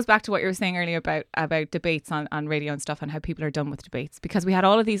think it goes back to what you were saying earlier about debates on radio and stuff and how people are done with debates, because we had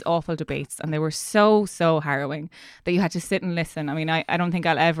all of these awful debates and they were so harrowing that you had to sit and listen. I mean, I don't think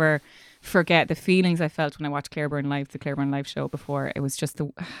I'll ever forget the feelings I felt when I watched Clareburn Live, the Clareburn Live show before. It was just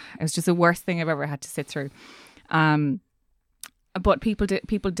the worst thing I've ever had to sit through. But people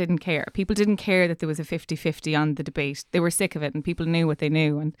didn't care. People didn't care that there was a 50-50 on the debate. They were sick of it and people knew what they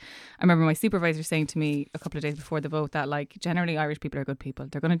knew. And I remember my supervisor saying to me a couple of days before the vote that like generally Irish people are good people.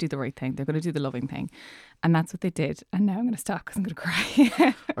 They're going to do the right thing. They're going to do the loving thing. And that's what they did. And now I'm going to stop because I'm going to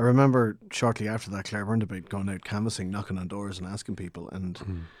cry. I remember shortly after that Clareburn debate going out canvassing, knocking on doors and asking people.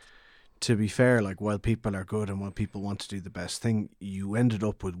 And to be fair, like while people are good and while people want to do the best thing, you ended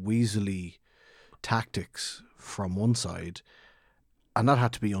up with weaselly tactics from one side. And that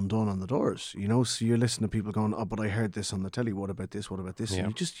had to be undone on the doors, you know. So you're listening to people going, "Oh, but I heard this on the telly. What about this? What about this?" Yeah. And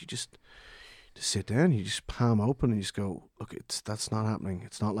you just sit down, you just palm open, and you just go, "Look, that's not happening.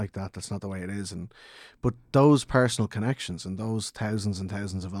 It's not like that. That's not the way it is." But those personal connections and those thousands and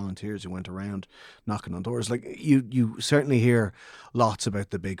thousands of volunteers who went around knocking on doors, like you certainly hear lots about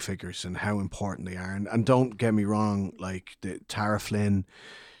the big figures and how important they are. And don't get me wrong, like the Tara Flynn,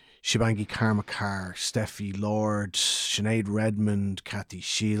 Shibangi Karmakar, Steffi Lord, Sinead Redmond, Kathy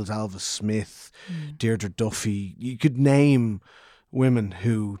Shields, Alva Smith, Deirdre Duffy. You could name women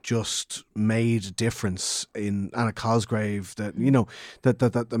who just made a difference in Anna Cosgrave that, you know,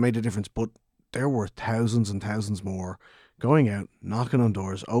 that made a difference. But there were thousands and thousands more going out, knocking on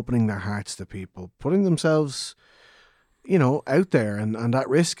doors, opening their hearts to people, putting themselves, you know, out there and at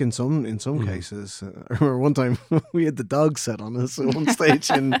risk in some cases. I remember one time we had the dog set on us at one stage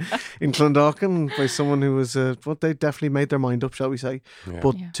in Clondalkin by someone who was but they definitely made their mind up, shall we say. Yeah.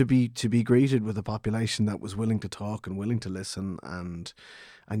 But to be greeted with a population that was willing to talk and willing to listen and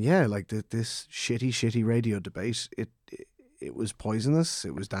yeah, like this shitty radio debate, it was poisonous,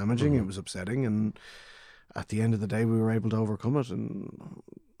 it was damaging, it was upsetting, and at the end of the day we were able to overcome it, and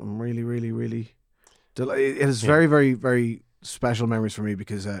I'm really, really, really it is very, very, very special memories for me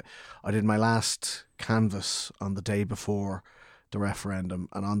because I did my last canvass on the day before the referendum,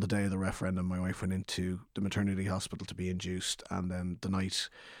 and on the day of the referendum my wife went into the maternity hospital to be induced, and then the night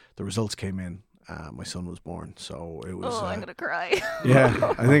the results came in, my son was born. So it was I'm gonna cry.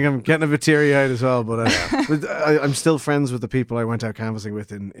 Yeah, I think I'm getting a bit teary-eyed as well, but I'm still friends with the people I went out canvassing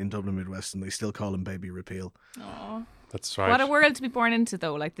with in Dublin Midwest, and they still call him Baby Repeal. Aww. That's right. What a world to be born into,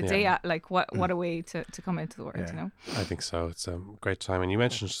 though. Like the day, like what a way to come into the world, you know? I think so. It's a great time. And you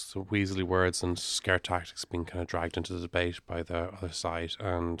mentioned the weaselly words and scare tactics being kind of dragged into the debate by the other side.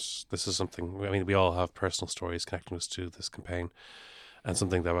 And this is something, I mean, we all have personal stories connecting us to this campaign. And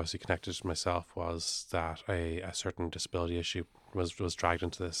something that obviously connected to myself was that a certain disability issue was dragged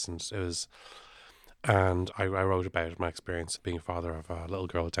into this. And I wrote about my experience of being a father of a little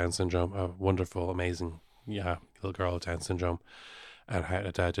girl with Down syndrome, a wonderful, amazing, little girl with Down syndrome, and how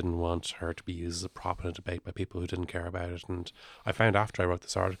a dad didn't want her to be used as a prop in a debate by people who didn't care about it. And I found after I wrote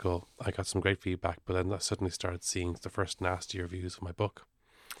this article, I got some great feedback, but then I suddenly started seeing the first nasty reviews of my book.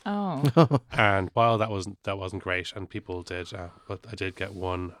 Oh. And while that wasn't great, and people did, but I did get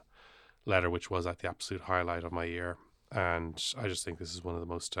one letter which was at the absolute highlight of my year, and I just think this is one of the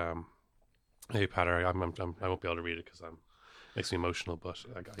most. Maybe Patter, I won't be able to read it because makes me emotional, but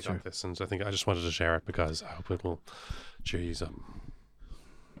I got this, and I think I just wanted to share it because I hope it will cheer you up.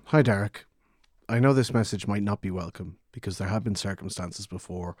 Hi, Derek. I know this message might not be welcome because there have been circumstances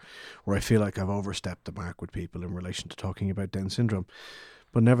before where I feel like I've overstepped the mark with people in relation to talking about Down syndrome.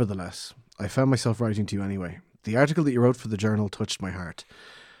 But nevertheless, I found myself writing to you anyway. The article that you wrote for the journal touched my heart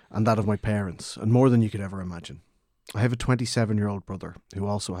and that of my parents, and more than you could ever imagine. I have a 27-year-old brother who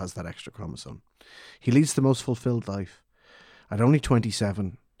also has that extra chromosome. He leads the most fulfilled life. At only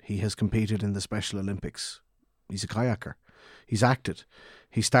 27, he has competed in the Special Olympics. He's a kayaker. He's acted.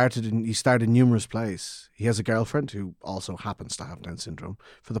 He started numerous plays. He has a girlfriend who also happens to have Down syndrome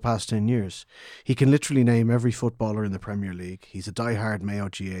for the past 10 years. He can literally name every footballer in the Premier League. He's a die-hard Mayo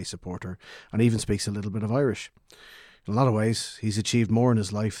GA supporter and even speaks a little bit of Irish. In a lot of ways, he's achieved more in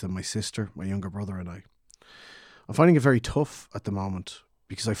his life than my sister, my younger brother and I. I'm finding it very tough at the moment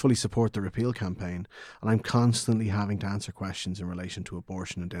because I fully support the repeal campaign, and I'm constantly having to answer questions in relation to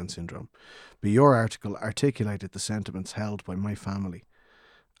abortion and Down syndrome. But your article articulated the sentiments held by my family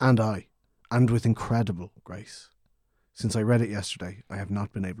and I, and with incredible grace. Since I read it yesterday, I have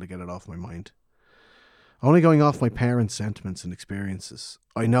not been able to get it off my mind. Only going off my parents' sentiments and experiences,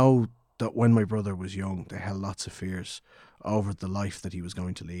 I know that when my brother was young, they held lots of fears over the life that he was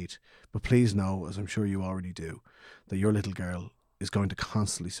going to lead. But please know, as I'm sure you already do, that your little girl is going to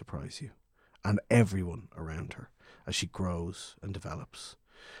constantly surprise you and everyone around her as she grows and develops.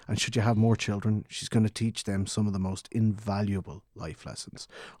 And should you have more children, she's going to teach them some of the most invaluable life lessons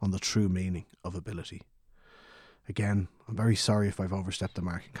on the true meaning of ability. Again, I'm very sorry if I've overstepped the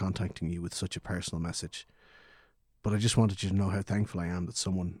mark in contacting you with such a personal message, but I just wanted you to know how thankful I am that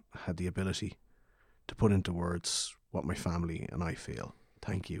someone had the ability to put into words what my family and I feel.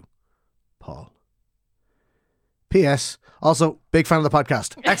 Thank you, Paul. P.S. Also, big fan of the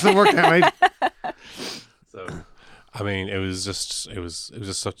podcast. Excellent work there, mate. So, I mean, it was just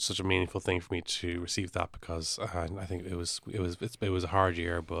such a meaningful thing for me to receive that, because I think it was a hard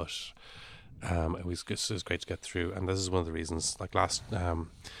year, but it was great to get through. And this is one of the reasons. Like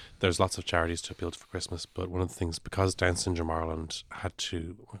there's lots of charities to appeal to for Christmas, but one of the things, because Down Syndrome Ireland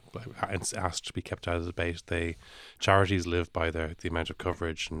asked to be kept out of the debate, charities live by the amount of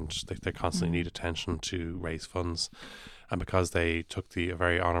coverage, and they constantly need attention to raise funds. And because they took a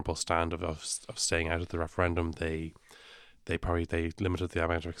very honourable stand of staying out of the referendum, they limited the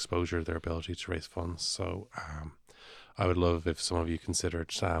amount of exposure, their ability to raise funds. So I would love if some of you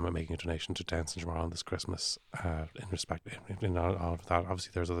considered making a donation to Down Syndrome Ireland this Christmas. In all of that,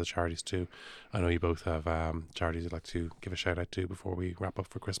 obviously there's other charities too. I know you both have charities you'd like to give a shout out to before we wrap up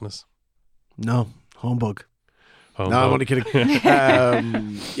for Christmas. No, humbug. No, I'm only kidding.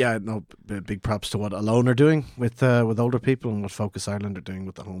 Big props to what Alone are doing with older people, and what Focus Ireland are doing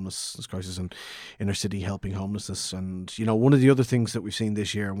with the homelessness crisis and inner city helping homelessness. And one of the other things that we've seen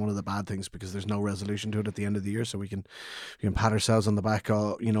this year, and one of the bad things, because there's no resolution to it at the end of the year, so we can pat ourselves on the back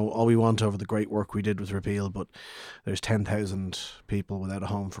all we want over the great work we did with repeal. But there's 10,000 people without a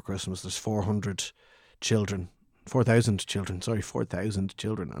home for Christmas. There's 4,000 children,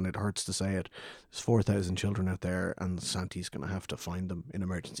 and it hurts to say it. There's 4,000 children out there, and Santi's going to have to find them in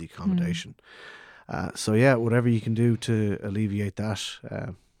emergency accommodation. Whatever you can do to alleviate that,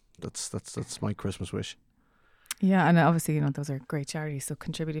 that's my Christmas wish. Yeah, and obviously, those are great charities, so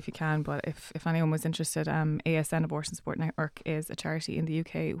contribute if you can. But if anyone was interested, ASN Abortion Support Network is a charity in the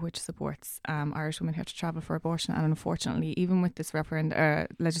UK which supports Irish women who have to travel for abortion. And unfortunately, even with this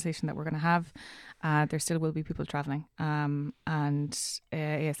legislation that we're going to have, there still will be people travelling. And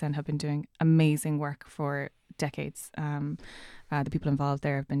ASN have been doing amazing work for decades. The people involved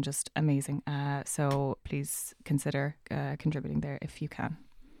there have been just amazing. So please consider contributing there if you can.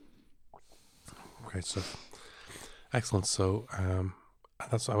 Great stuff. Excellent. So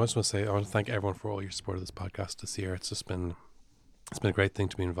that's what I just want to say. I want to thank everyone for all your support of this podcast this year. It's been a great thing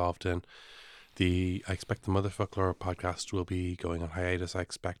to be involved in. I expect the Motherfoclóir podcast will be going on hiatus. I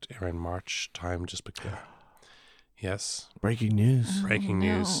expect around March time, just because. Yes. Breaking news.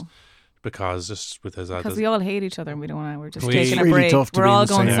 News. Because because we all hate each other and we don't want to. We're just taking a really break. tough to We're be in all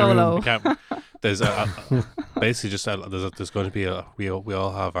the going same solo. There's basically just there's going to be we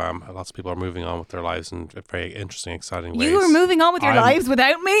all have lots of people are moving on with their lives in very interesting, exciting ways. You are moving on with your lives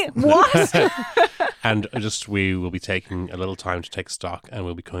without me? What? And we will be taking a little time to take stock, and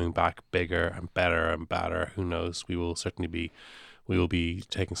we'll be coming back bigger and better and badder. Who knows? We will be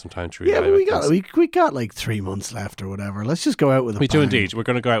taking some time to reevaluate. We got like 3 months left or whatever. Let's just go out with a bang. We do indeed. We're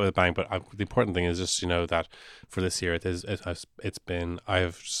going to go out with a bang. But the important thing is just that for this year, I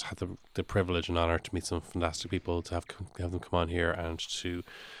have just had the privilege and honor to meet some fantastic people, to have them come on here and to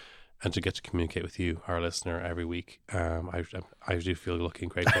get to communicate with you, our listener, every week. I do feel lucky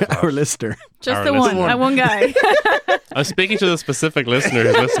and grateful for that. Our listener. Just the one. That one guy. I'm speaking to the specific listener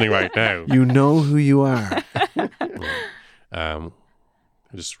who's listening right now. You know who you are.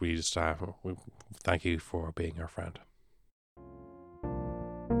 We thank you for being our friend.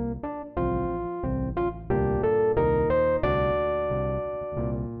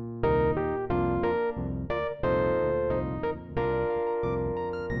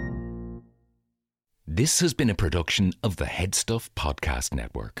 This has been a production of the Head Stuff Podcast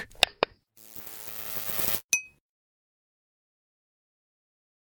Network.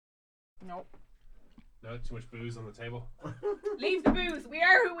 Nope. No, too much booze on the table. Leave the booze. We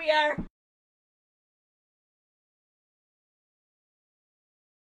are who we are.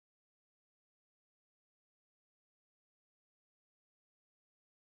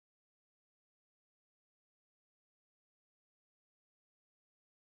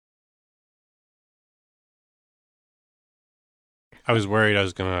 I was worried I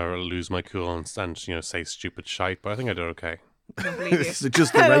was going to lose my cool and say stupid shite, but I think I did okay. I don't believe you. It's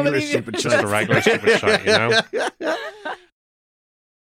just the regular stupid Just a regular stupid shite,